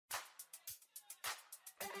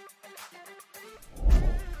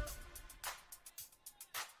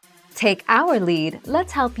Take our lead,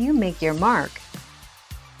 let's help you make your mark.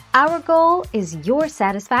 Our goal is your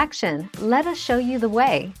satisfaction. Let us show you the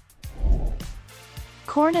way.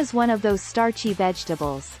 Corn is one of those starchy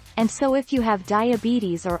vegetables, and so if you have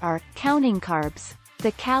diabetes or are counting carbs,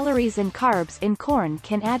 the calories and carbs in corn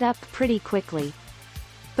can add up pretty quickly.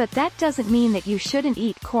 But that doesn't mean that you shouldn't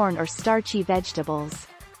eat corn or starchy vegetables.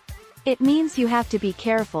 It means you have to be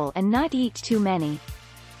careful and not eat too many.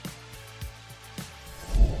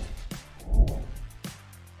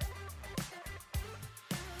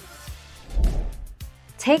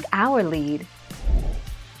 Take our lead.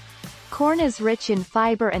 Corn is rich in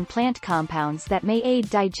fiber and plant compounds that may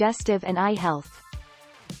aid digestive and eye health.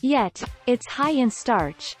 Yet, it's high in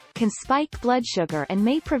starch, can spike blood sugar and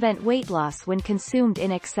may prevent weight loss when consumed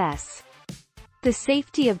in excess. The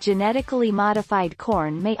safety of genetically modified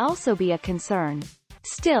corn may also be a concern.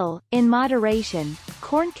 Still, in moderation,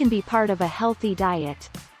 corn can be part of a healthy diet.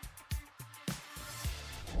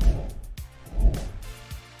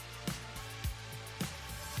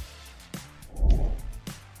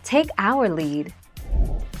 Take our lead.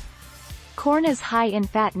 Corn is high in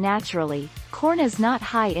fat naturally. Corn is not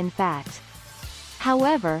high in fat.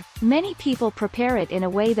 However, many people prepare it in a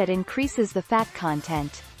way that increases the fat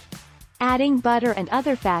content. Adding butter and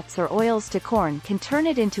other fats or oils to corn can turn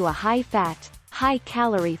it into a high-fat,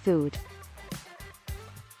 high-calorie food.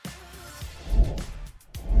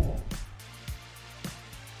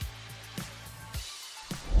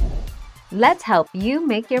 Let's help you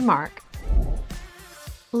make your mark.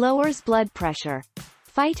 Lowers blood pressure.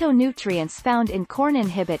 Phytonutrients found in corn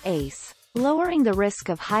inhibit ACE, lowering the risk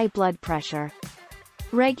of high blood pressure.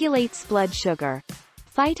 Regulates blood sugar.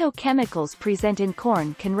 Phytochemicals present in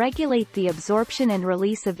corn can regulate the absorption and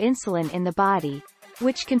release of insulin in the body,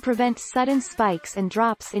 which can prevent sudden spikes and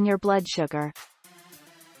drops in your blood sugar.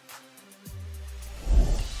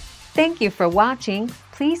 Thank you for watching.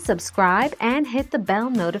 Please subscribe and hit the bell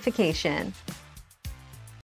notification.